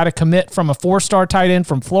just got a commit from a 4-star tight end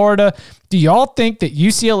from Florida. Do y'all think that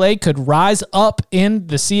UCLA could rise up in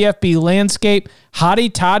the CFB landscape?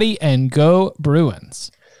 Hottie Toddy and go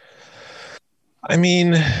Bruins. I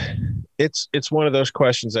mean, it's one of those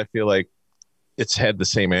questions I feel like it's had the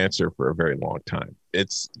same answer for a very long time.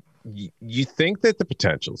 You think that the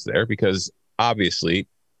potential's there because obviously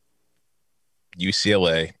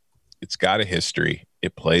UCLA It's got a history.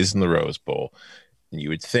 It plays in the Rose Bowl. And you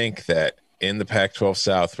would think that in the Pac-12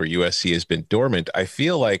 South, where USC has been dormant, I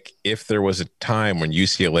feel like if there was a time when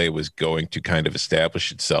UCLA was going to kind of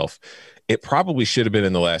establish itself, it probably should have been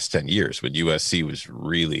in the last 10 years when USC was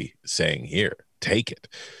really saying, here, take it.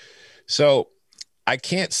 So I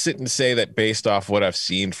can't sit and say that based off what I've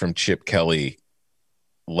seen from Chip Kelly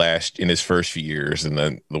in his first few years and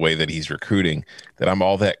then the way that he's recruiting, that I'm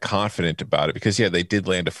all that confident about it, because they did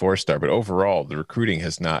land a 4-star, but overall the recruiting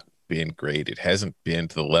has not been great. It hasn't been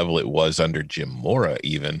to the level it was under Jim Mora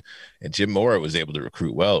even, and Jim Mora was able to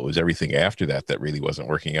recruit well. It was everything after that really wasn't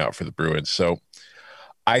working out for the Bruins. So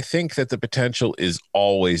I think that the potential is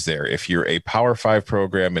always there. If you're a Power 5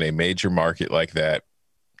 program in a major market like that,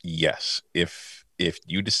 yes. If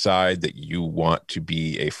you decide that you want to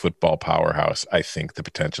be a football powerhouse, I think the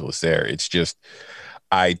potential is there. It's just,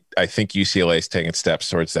 I think UCLA is taking steps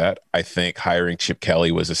towards that. I think hiring Chip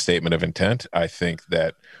Kelly was a statement of intent. I think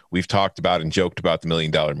that we've talked about and joked about the $1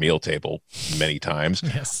 million meal table many times.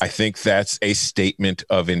 Yes. I think that's a statement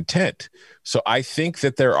of intent. So I think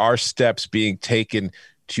that there are steps being taken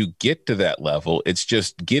to get to that level. It's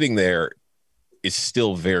just getting there is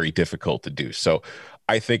still very difficult to do. So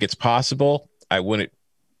I think it's possible. I wouldn't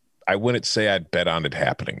say I'd bet on it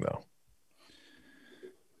happening, though.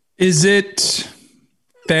 Is it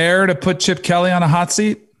fair to put Chip Kelly on a hot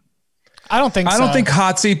seat? I don't think so. I don't think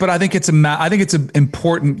hot seat, but I think it's an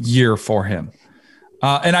important year for him.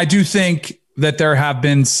 And I do think that there have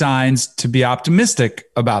been signs to be optimistic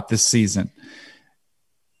about this season.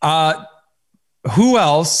 Who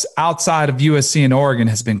else outside of USC and Oregon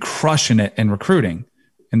has been crushing it in recruiting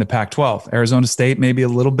in the Pac-12? Arizona State, maybe a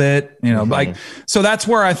little bit, so that's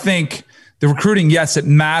where I think the recruiting, yes, it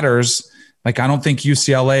matters. Like, I don't think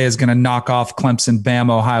UCLA is going to knock off Clemson,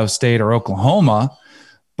 Bama, Ohio State, or Oklahoma,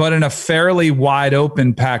 but in a fairly wide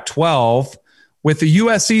open Pac-12 with a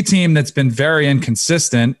USC team that's been very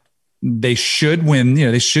inconsistent, they should win,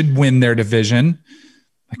 they should win their division.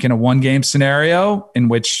 Like in a 1-game scenario in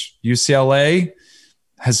which UCLA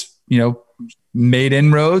has, made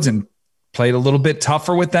inroads and played a little bit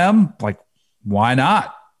tougher with them. Like, why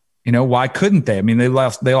not? Why couldn't they? I mean, they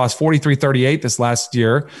lost 43-38 this last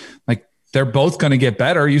year. Like, they're both going to get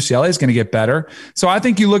better. UCLA is going to get better. So I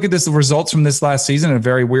think you look at the results from this last season, a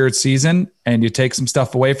very weird season, and you take some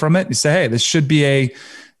stuff away from it. You say, hey, this should be a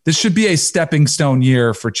stepping stone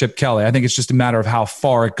year for Chip Kelly. I think it's just a matter of how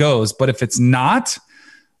far it goes. But if it's not,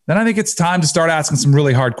 then I think it's time to start asking some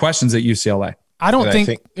really hard questions at UCLA.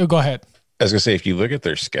 Go ahead. I was going to say, if you look at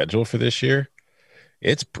their schedule for this year,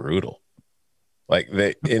 it's brutal. Like,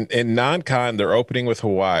 in non-con, they're opening with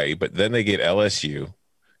Hawaii, but then they get LSU,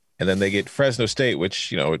 and then they get Fresno State,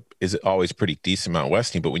 which, is always pretty decent Mountain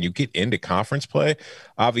West team. But when you get into conference play,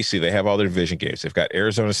 obviously they have all their division games. They've got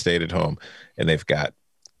Arizona State at home, and they've got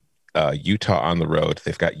Utah on the road.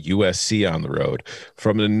 They've got USC on the road.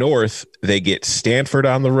 From the north, they get Stanford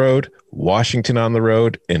on the road, Washington on the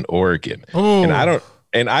road, and Oregon. Ooh.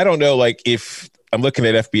 And I don't know, like, if I'm looking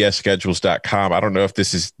at FBSschedules.com, I don't know if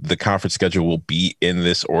this is the conference schedule will be in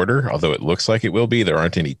this order, although it looks like it will be. There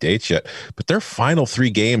aren't any dates yet, but their final 3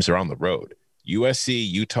 games are on the road: USC,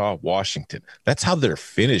 Utah, Washington. That's how they're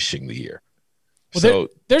finishing the year. Well,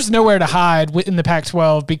 there's nowhere to hide in the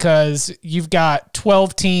Pac-12 because you've got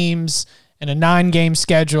 12 teams and a 9-game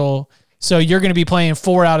schedule. So you're going to be playing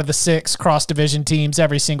 4 out of the 6 cross-division teams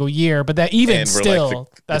every single year. But that even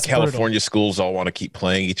still, that's the California brutal. Schools all want to keep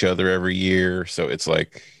playing each other every year. So it's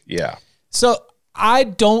like, yeah. So I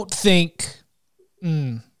don't think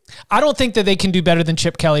that they can do better than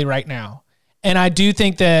Chip Kelly right now. And I do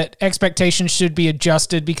think that expectations should be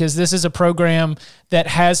adjusted because this is a program that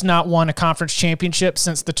has not won a conference championship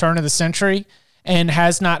since the turn of the century and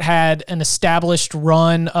has not had an established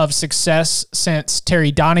run of success since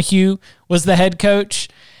Terry Donahue was the head coach.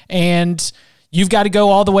 And you've got to go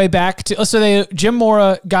all the way back to, Rick Neuheisel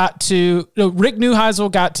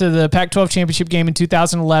got to the Pac-12 championship game in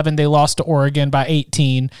 2011. They lost to Oregon by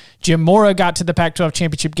 18. Jim Mora got to the Pac-12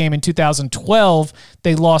 championship game in 2012.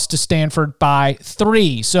 They lost to Stanford by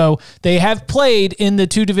 3. So they have played in the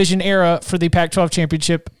 2-division era for the Pac-12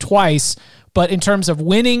 championship twice. But in terms of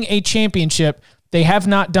winning a championship, they have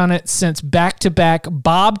not done it since back-to-back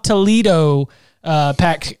Bob Toledo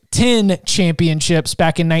Pac-10 championships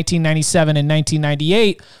back in 1997 and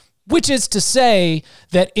 1998, which is to say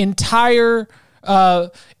that entire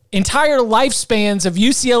lifespans of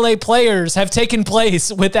UCLA players have taken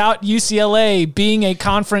place without UCLA being a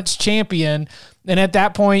conference champion. And at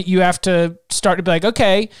that point, you have to start to be like,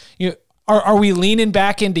 okay, Are we leaning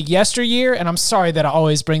back into yesteryear? And I'm sorry that I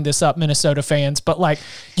always bring this up, Minnesota fans, but like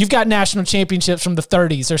you've got national championships from the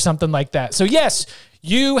 30s or something like that. So yes,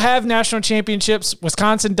 you have national championships.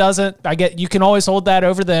 Wisconsin doesn't. I get you can always hold that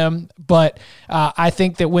over them, but I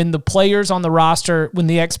think that when the players on the roster, when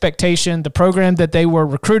the expectation, the program that they were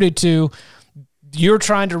recruited to, you're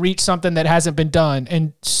trying to reach something that hasn't been done.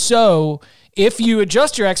 And so if you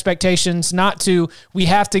adjust your expectations not to, we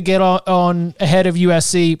have to get on ahead of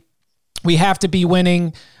USC, we have to be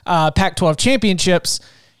winning Pac-12 championships,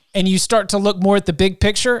 and you start to look more at the big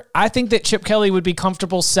picture, I think that Chip Kelly would be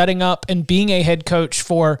comfortable setting up and being a head coach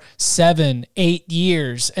for 7-8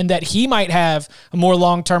 years, and that he might have a more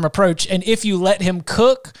long-term approach. And if you let him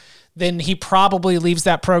cook, then he probably leaves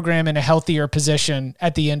that program in a healthier position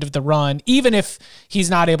at the end of the run, even if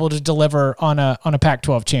he's not able to deliver on a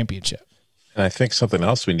Pac-12 championship. And I think something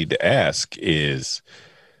else we need to ask is,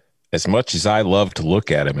 as much as I love to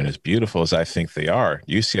look at them and as beautiful as I think they are,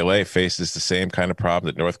 UCLA faces the same kind of problem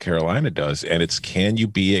that North Carolina does, and it's, can you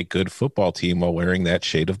be a good football team while wearing that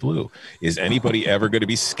shade of blue? Is anybody ever going to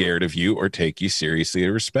be scared of you or take you seriously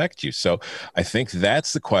or respect you? So I think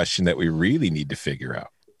that's the question that we really need to figure out.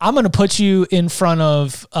 I'm going to put you in front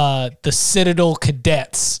of the Citadel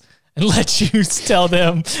cadets and let you tell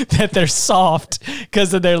them that they're soft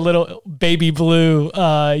because of their little baby blue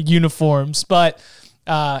uniforms. But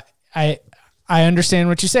I understand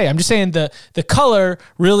what you say. I'm just saying the color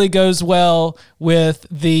really goes well with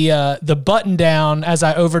the button down as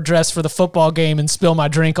I overdress for the football game and spill my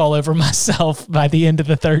drink all over myself by the end of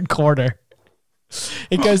the third quarter.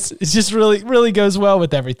 It just really goes well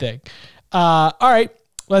with everything. All right,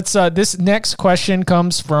 let's. This next question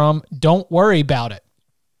comes from Don't Worry About It.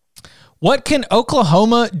 What can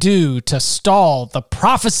Oklahoma do to stall the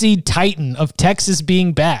prophesied Titan of Texas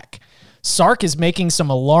being back? Sark is making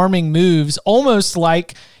some alarming moves, almost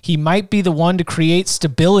like he might be the one to create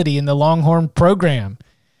stability in the Longhorn program.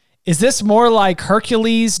 Is this more like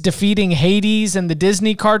Hercules defeating Hades in the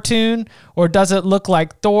Disney cartoon, or does it look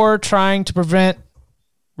like Thor trying to prevent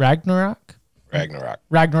Ragnarok? In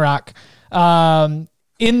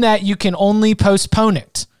that you can only postpone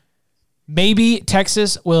it. Maybe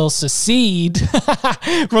Texas will secede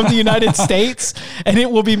from the United States, and it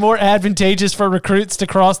will be more advantageous for recruits to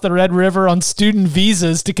cross the Red River on student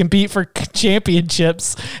visas to compete for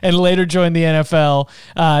championships and later join the NFL.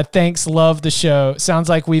 Thanks. Love the show. Sounds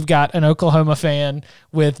like we've got an Oklahoma fan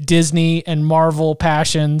with Disney and Marvel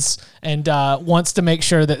passions and wants to make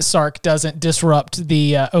sure that Sark doesn't disrupt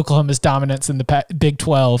the Oklahoma's dominance in the Big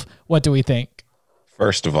 12. What do we think?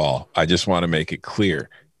 First of all, I just want to make it clear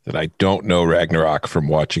that I don't know Ragnarok from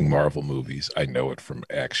watching Marvel movies. I know it from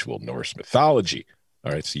actual Norse mythology.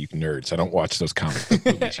 All right, so you nerds. I don't watch those comic book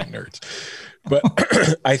movies, you nerds. But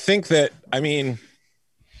I think that, I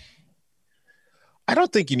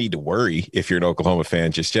don't think you need to worry if you're an Oklahoma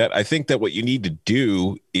fan just yet. I think that what you need to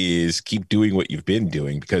do is keep doing what you've been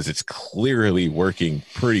doing because it's clearly working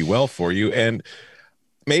pretty well for you. And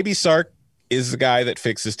maybe Sark is the guy that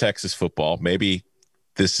fixes Texas football. Maybe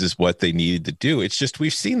this is what they needed to do. It's just,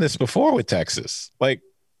 we've seen this before with Texas. Like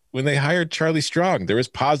when they hired Charlie Strong, there was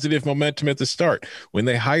positive momentum at the start. When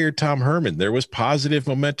they hired Tom Herman, there was positive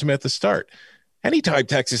momentum at the start. Anytime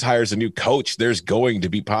Texas hires a new coach, there's going to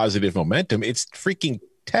be positive momentum. It's freaking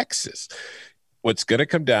Texas. What's going to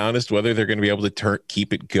come down is whether they're going to be able to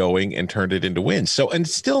keep it going and turn it into wins. So, and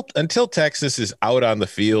still, until Texas is out on the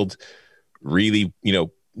field, really,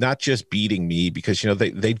 not just beating me, because,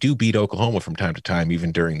 they do beat Oklahoma from time to time,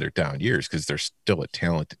 even during their down years, because they're still a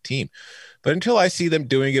talented team. But until I see them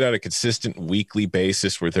doing it on a consistent weekly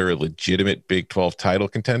basis where they're a legitimate Big 12 title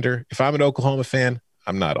contender, if I'm an Oklahoma fan,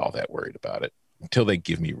 I'm not all that worried about it until they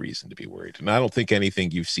give me reason to be worried. And I don't think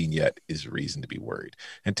anything you've seen yet is reason to be worried.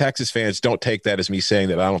 And Texas fans, don't take that as me saying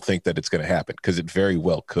that I don't think that it's going to happen, because it very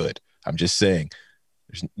well could. I'm just saying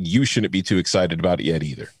you shouldn't be too excited about it yet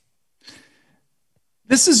either.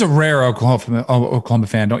 This is a rare Oklahoma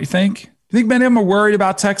fan, don't you think? Do you think many of them are worried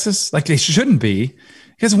about Texas? Like they shouldn't be. You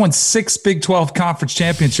guys won 6 Big 12 conference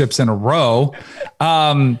championships in a row.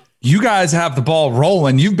 You guys have the ball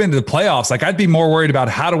rolling. You've been to the playoffs. Like I'd be more worried about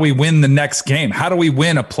how do we win the next game? How do we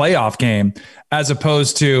win a playoff game as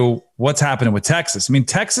opposed to what's happening with Texas? I mean,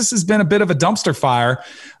 Texas has been a bit of a dumpster fire.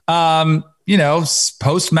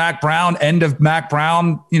 Post Mac Brown, end of Mac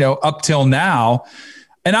Brown, up till now.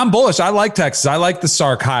 And I'm bullish. I like Texas. I like the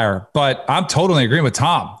Sark hire, but I'm totally agreeing with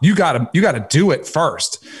Tom. You got to do it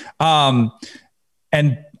first. And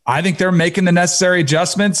I think they're making the necessary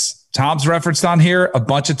adjustments. Tom's referenced on here a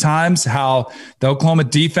bunch of times how the Oklahoma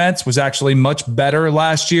defense was actually much better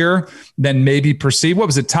last year than maybe perceived. What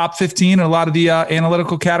was it? Top 15 in a lot of the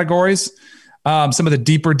analytical categories. Some of the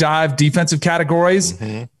deeper dive defensive categories.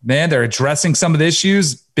 Mm-hmm. Man, they're addressing some of the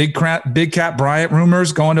issues. Big Cat Bryant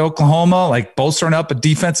rumors going to Oklahoma, like bolstering up a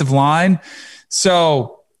defensive line.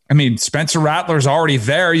 So, I mean, Spencer Rattler's already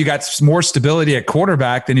there. You got more stability at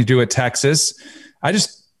quarterback than you do at Texas.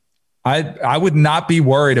 I would not be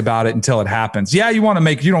worried about it until it happens. Yeah, you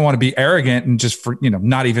don't want to be arrogant and just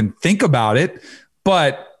not even think about it.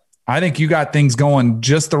 But I think you got things going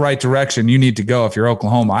just the right direction you need to go if you're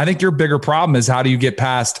Oklahoma. I think your bigger problem is how do you get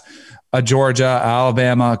past a Georgia,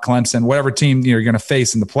 Alabama, Clemson, whatever team you're going to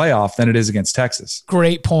face in the playoff than it is against Texas.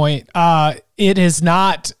 Great point. It is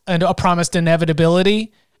not a promised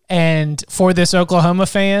inevitability. And for this Oklahoma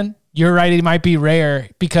fan, you're right, it might be rare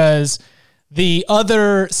because the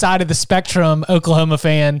other side of the spectrum, Oklahoma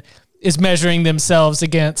fan, is measuring themselves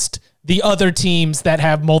against the other teams that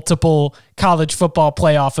have multiple college football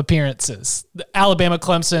playoff appearances. Alabama,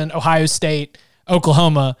 Clemson, Ohio State,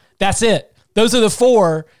 Oklahoma. That's it. Those are the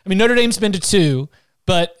four. I mean, Notre Dame's been to 2,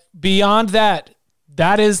 but beyond that,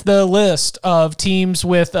 that is the list of teams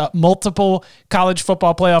with multiple college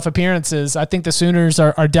football playoff appearances. I think the Sooners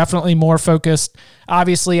are definitely more focused,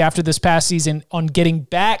 obviously, after this past season on getting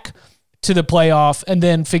back to the playoff and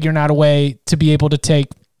then figuring out a way to be able to take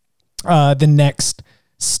the next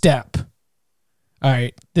step. All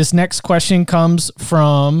right. This next question comes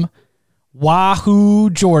from Wahoo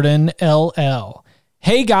Jordan LL.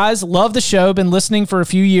 Hey guys, love the show. Been listening for a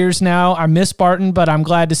few years now. I miss Barton, but I'm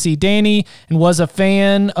glad to see Danny and was a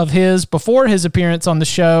fan of his before his appearance on the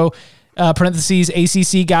show. Parentheses,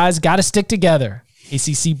 ACC guys, got to stick together.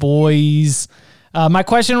 ACC boys. My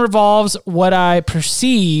question revolves what I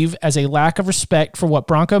perceive as a lack of respect for what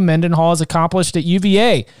Bronco Mendenhall has accomplished at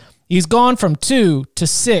UVA. He's gone from 2 to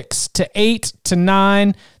 6 to 8 to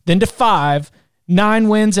 9, then to 5. 9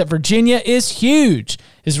 wins at Virginia is huge.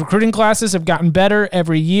 His recruiting classes have gotten better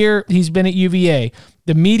every year he's been at UVA.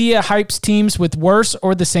 The media hypes teams with worse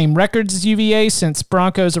or the same records as UVA since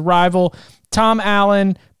Bronco's arrival. Tom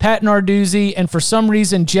Allen, Pat Narduzzi, and for some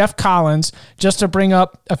reason, Jeff Collins, just to bring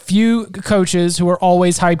up a few coaches who are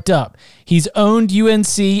always hyped up. He's owned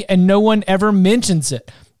UNC and no one ever mentions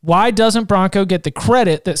it. Why doesn't Bronco get the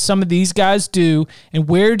credit that some of these guys do, and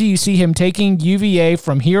where do you see him taking UVA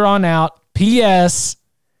from here on out? P.S.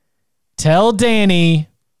 Tell Danny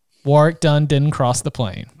Warwick Dunn didn't cross the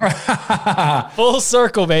plane. Full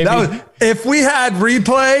circle, baby. If we had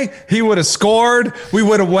replay, he would have scored. We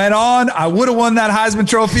would have went on. I would have won that Heisman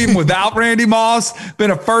Trophy without Randy Moss, been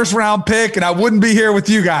a first-round pick, and I wouldn't be here with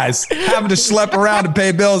you guys having to schlep around and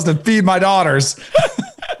pay bills to feed my daughters.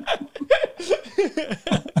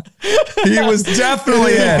 He was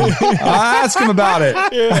definitely in. I'll ask him about it.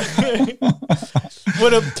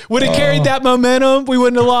 Would have carried that momentum. We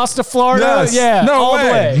wouldn't have lost to Florida. Yes. Yeah, no all way.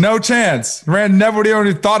 the way. No chance. Nobody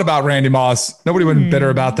even thought about Randy Moss. Nobody would have been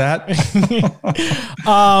bitter about that.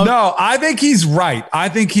 No, I think he's right. I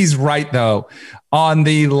think he's right, though, on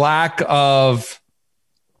the lack of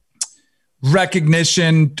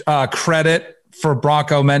recognition, credit for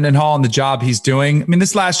Bronco Mendenhall and the job he's doing. I mean,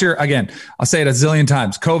 this last year, again, I'll say it a zillion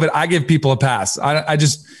times, COVID, I give people a pass. I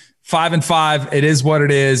just 5-5. It is what it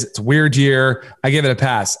is. It's a weird year. I give it a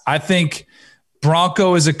pass. I think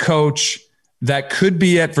Bronco is a coach that could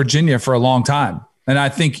be at Virginia for a long time. And I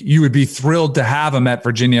think you would be thrilled to have him at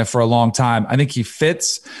Virginia for a long time. I think he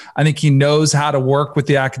fits. I think he knows how to work with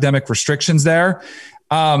the academic restrictions there.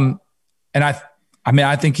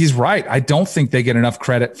 I think he's right. I don't think they get enough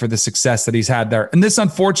credit for the success that he's had there. And this,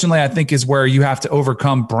 unfortunately, I think is where you have to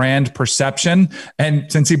overcome brand perception.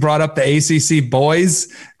 And since he brought up the ACC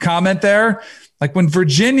boys comment there, like when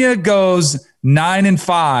Virginia goes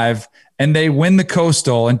 9-5 and they win the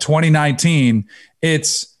Coastal in 2019,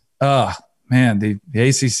 it's, the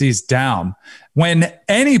ACC's down. When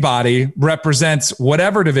anybody represents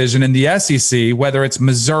whatever division in the SEC, whether it's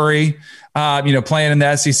Missouri, playing in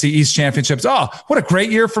the SEC East Championships. Oh, what a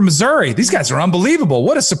great year for Missouri. These guys are unbelievable.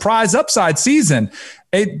 What a surprise upside season.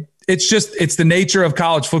 It's the nature of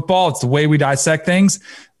college football. It's the way we dissect things.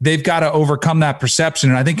 They've got to overcome that perception.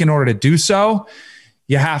 And I think in order to do so,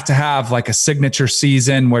 you have to have like a signature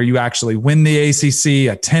season where you actually win the ACC,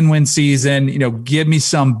 a 10-win season, give me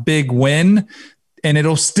some big win, and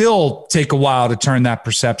it'll still take a while to turn that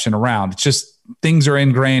perception around. It's just things are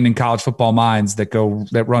ingrained in college football minds that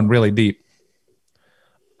run really deep.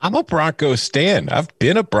 I'm a Broncos stan. I've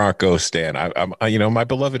been a Broncos stan. I'm my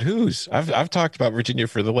beloved Hoos. I've talked about Virginia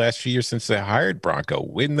for the last few years since they hired Bronco.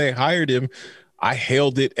 When they hired him, I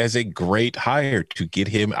hailed it as a great hire to get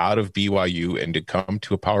him out of BYU and to come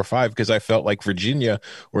to a Power 5 because I felt like Virginia,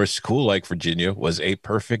 or a school like Virginia, was a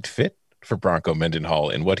perfect fit for Bronco Mendenhall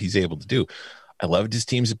and what he's able to do. I loved his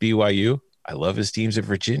teams at BYU. I love his teams at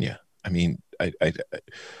Virginia. I mean,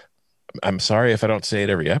 I'm sorry if I don't say it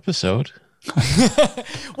every episode.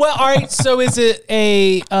 Well, all right. So is it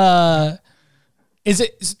a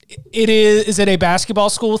basketball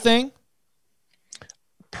school thing?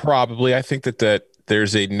 Probably. I think that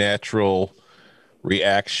there's a natural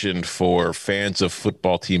reaction for fans of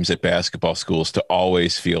football teams at basketball schools to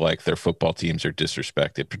always feel like their football teams are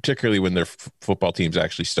disrespected, particularly when their football teams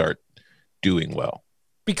actually start doing well.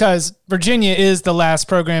 Because Virginia is the last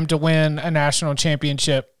program to win a national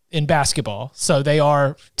championship in basketball. So they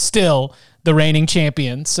are still the reigning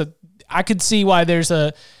champions. So I could see why there's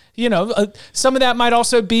some of that might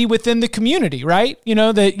also be within the community, right? You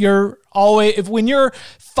know, that you're always, when you're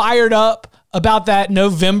fired up about that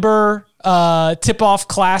November tip-off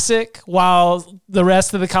classic while the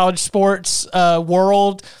rest of the college sports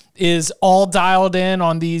world is all dialed in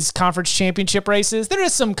on these conference championship races, there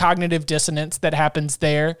is some cognitive dissonance that happens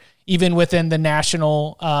there, even within the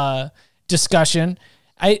national discussion.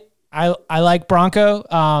 I like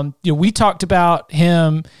Bronco. We talked about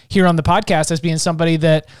him here on the podcast as being somebody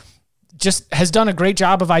that just has done a great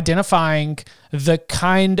job of identifying the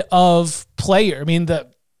kind of player. I mean,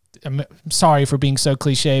 I'm sorry for being so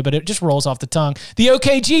cliche, but it just rolls off the tongue. The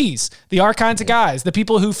OKGs, the our kinds of guys, the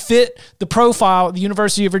people who fit the profile at the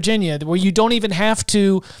University of Virginia, where you don't even have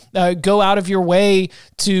to go out of your way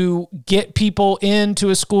to get people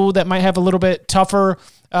into a school that might have a little bit tougher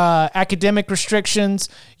academic restrictions.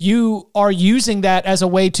 You are using that as a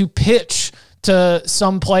way to pitch to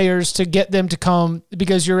some players to get them to come,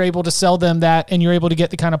 because you're able to sell them that, and you're able to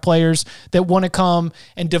get the kind of players that want to come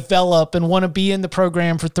and develop and want to be in the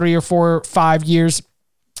program for 3 or 4 or 5 years.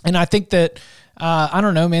 And I think that, I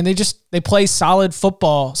don't know, man, they play solid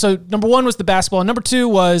football. So number one was the basketball. Number two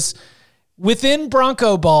was within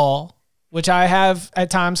Bronco ball, which I have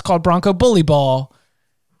at times called Bronco bully ball.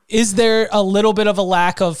 Is there a little bit of a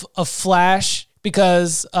lack of flash?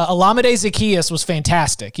 Because Olamide Zaccheaus was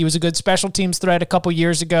fantastic. He was a good special teams threat a couple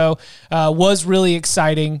years ago, was really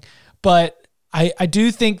exciting. But I do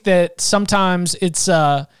think that sometimes it's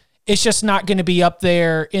just not going to be up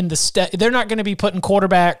there in the they're not going to be putting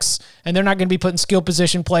quarterbacks, and they're not going to be putting skill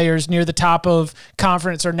position players near the top of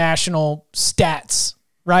conference or national stats,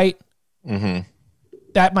 right? Mm-hmm.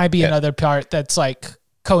 That might be another part that's like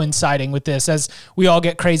coinciding with this, as we all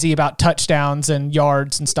get crazy about touchdowns and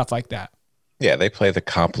yards and stuff like that. Yeah, they play the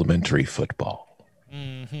complementary football.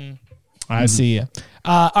 Mm-hmm. I see you.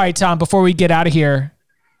 All right, Tom. Before we get out of here,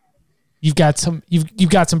 you've got some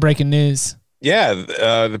breaking news. Yeah,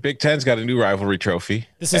 the Big Ten's got a new rivalry trophy.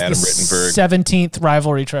 This is Adam Rittenberg 17th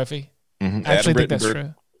rivalry trophy. Mm-hmm. I actually think that's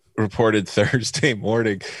true. Reported Thursday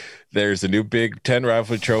morning, there's a new Big Ten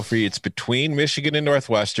rivalry trophy. It's between Michigan and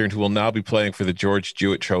Northwestern, who will now be playing for the George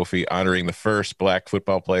Jewett Trophy, honoring the first black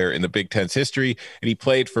football player in the Big Ten's history, and he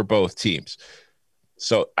played for both teams.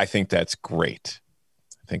 So I think that's great.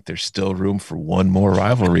 I think there's still room for one more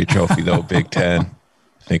rivalry trophy, though, Big Ten.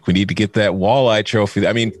 I think we need to get that walleye trophy.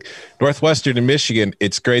 I mean, Northwestern and Michigan,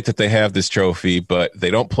 it's great that they have this trophy, but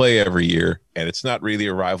they don't play every year, and it's not really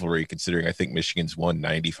a rivalry, considering I think Michigan's won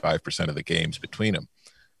 95% of the games between them.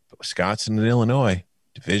 But Wisconsin and Illinois,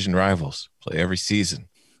 division rivals, play every season.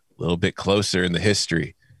 A little bit closer in the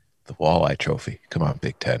history. The walleye trophy. Come on,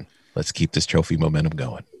 Big Ten. Let's keep this trophy momentum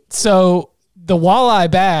going. So the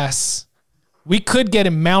walleye bass, we could get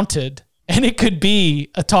him mounted, and it could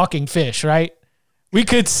be a talking fish, right? We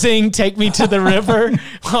could sing "Take Me to the River"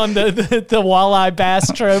 on the walleye bass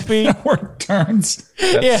trophy. Where it turns.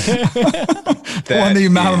 Yeah. The one that you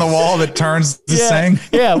mount on the wall that turns to sing.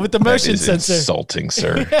 Yeah, with the motion sensor. Insulting,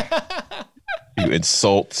 sir. You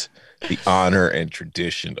insult the honor and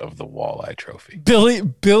tradition of the walleye trophy. Billy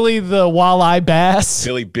the walleye bass.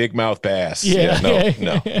 Billy Big Mouth Bass. Yeah.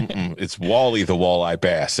 No. It's Wally the walleye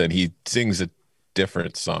bass, and he sings a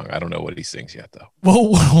different song. I don't know what he sings yet, though.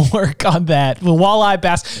 We'll work on that. The walleye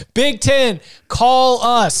bass. Big Ten, call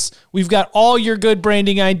us. We've got all your good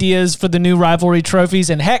branding ideas for the new rivalry trophies.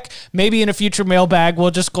 And heck, maybe in a future mailbag,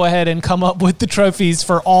 we'll just go ahead and come up with the trophies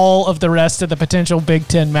for all of the rest of the potential Big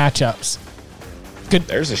Ten matchups. Good.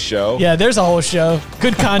 There's a show. Yeah, there's a whole show.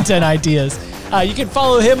 Good content ideas. You can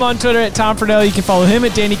follow him on Twitter at Tom Fernell. You can follow him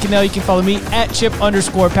at Danny Cannell. You can follow me at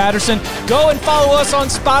Chip_Patterson. Go and follow us on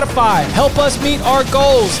Spotify. Help us meet our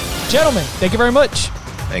goals. Gentlemen, thank you very much.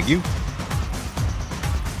 Thank you.